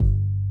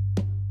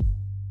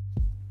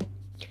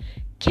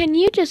Can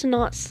you just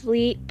not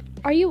sleep?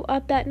 Are you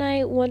up at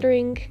night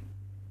wondering,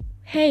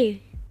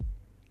 hey,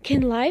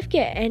 can life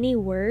get any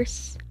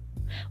worse?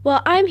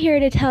 Well, I'm here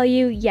to tell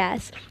you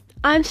yes.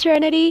 I'm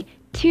Serenity.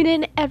 Tune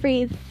in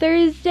every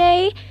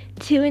Thursday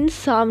to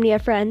Insomnia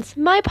Friends,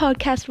 my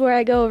podcast where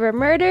I go over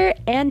murder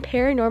and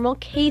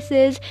paranormal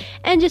cases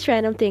and just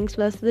random things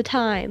most of the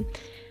time.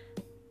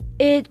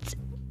 It's,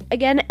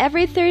 again,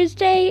 every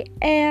Thursday,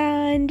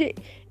 and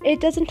it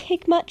doesn't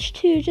take much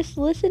to just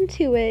listen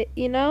to it,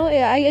 you know?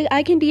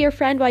 I can be your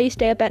friend while you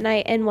stay up at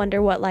night and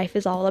wonder what life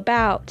is all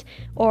about,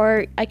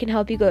 or I can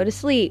help you go to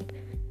sleep.